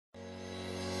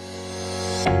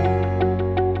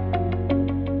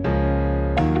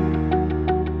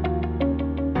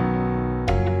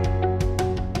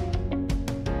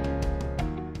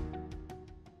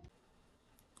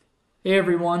Hey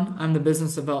everyone, I'm the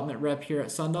business development rep here at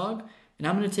Sundog, and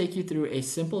I'm going to take you through a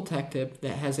simple tech tip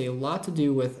that has a lot to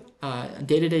do with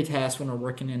day-to-day tasks when we're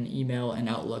working in email and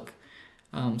Outlook.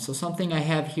 So something I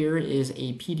have here is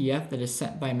a PDF that is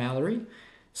sent by Mallory.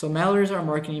 So Mallory is our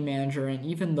marketing manager, and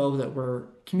even though that we're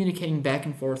communicating back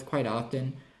and forth quite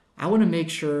often, I want to make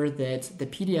sure that the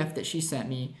PDF that she sent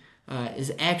me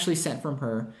is actually sent from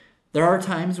her. There are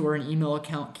times where an email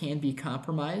account can be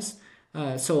compromised.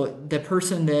 So the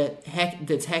person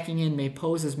that's hacking in may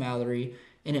pose as Mallory,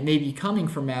 and it may be coming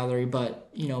from Mallory, but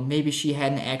maybe she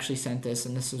hadn't actually sent this,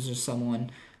 and this was just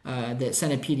someone that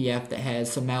sent a PDF that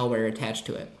has some malware attached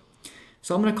to it.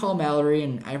 So I'm going to call Mallory,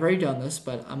 and I've already done this,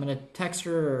 but I'm going to text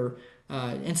her or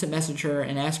instant message her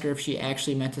and ask her if she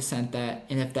actually meant to send that,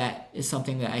 and if that is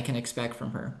something that I can expect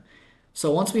from her.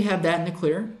 So once we have that in the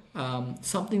clear,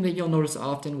 something that you'll notice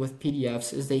often with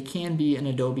PDFs is they can be an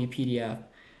Adobe PDF.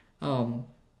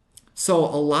 So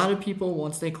a lot of people,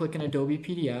 once they click an Adobe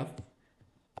PDF,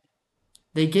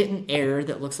 they get an error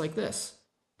that looks like this.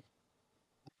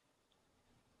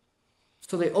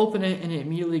 So they open it and it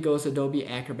immediately goes Adobe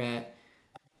Acrobat.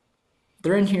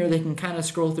 They're in here, they can kind of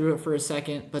scroll through it for a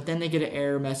second, but then they get an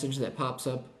error message that pops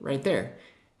up right there.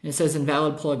 And it says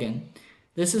invalid plugin.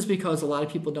 This is because a lot of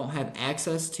people don't have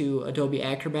access to Adobe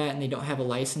Acrobat and they don't have a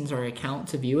license or account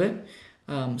to view it.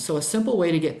 So a simple way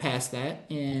to get past that,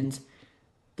 and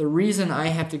the reason I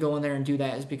have to go in there and do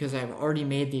that is because I've already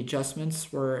made the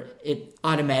adjustments where it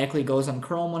automatically goes on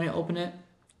Chrome when I open it.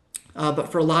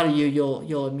 But for a lot of you,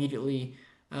 you'll immediately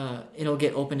it'll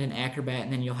get opened in Acrobat,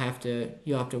 and then you'll have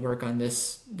to work on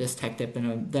this tech tip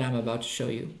that I'm about to show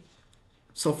you.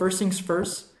 So first things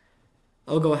first,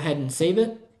 I'll go ahead and save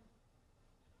it.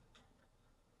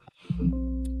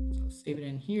 So save it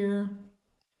in here.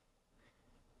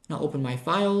 I'll open my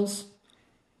files.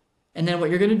 And then what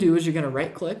you're going to do is you're going to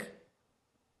right click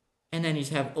and then you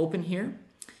just have open here.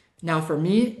 Now for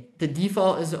me, the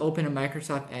default is to open in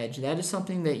Microsoft Edge. That is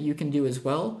something that you can do as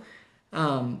well.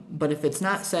 But if it's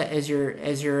not set as your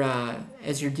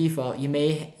default, it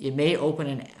may open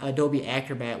in Adobe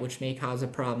Acrobat, which may cause the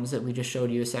problems that we just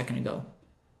showed you a second ago.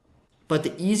 But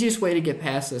the easiest way to get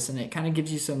past this, and it kind of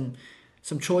gives you some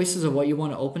choices of what you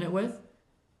want to open it with.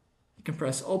 You can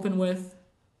press open with.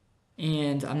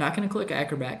 And I'm not going to click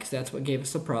Acrobat because that's what gave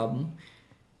us the problem.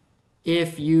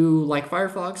 If you like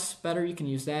Firefox better, you can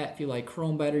use that. If you like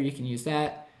Chrome better, you can use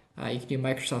that. You can do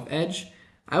Microsoft Edge.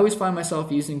 I always find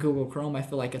myself using Google Chrome. I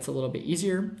feel like it's a little bit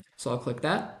easier, so I'll click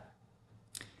that.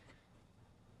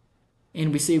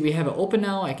 And we see we have it open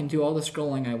now. I can do all the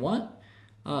scrolling I want.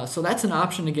 So that's an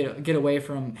option to get away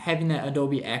from having that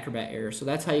Adobe Acrobat error. So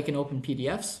that's how you can open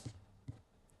PDFs.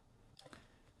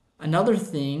 Another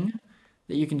thing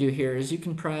that you can do here is you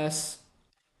can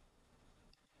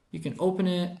open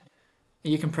it, and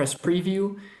you can press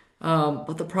preview,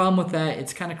 but the problem with that,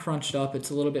 it's kind of crunched up, it's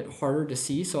a little bit harder to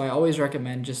see, so I always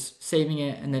recommend just saving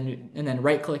it and then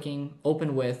right clicking,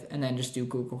 open with, and then just do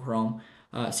Google Chrome.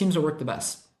 It seems to work the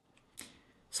best.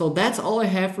 So that's all I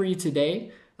have for you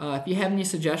today. If you have any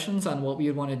suggestions on what we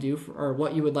would want to do or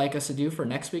what you would like us to do for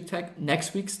next week's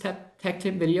tech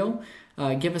tip video,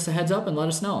 give us a heads up and let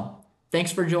us know.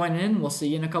 Thanks for joining in. We'll see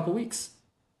you in a couple weeks.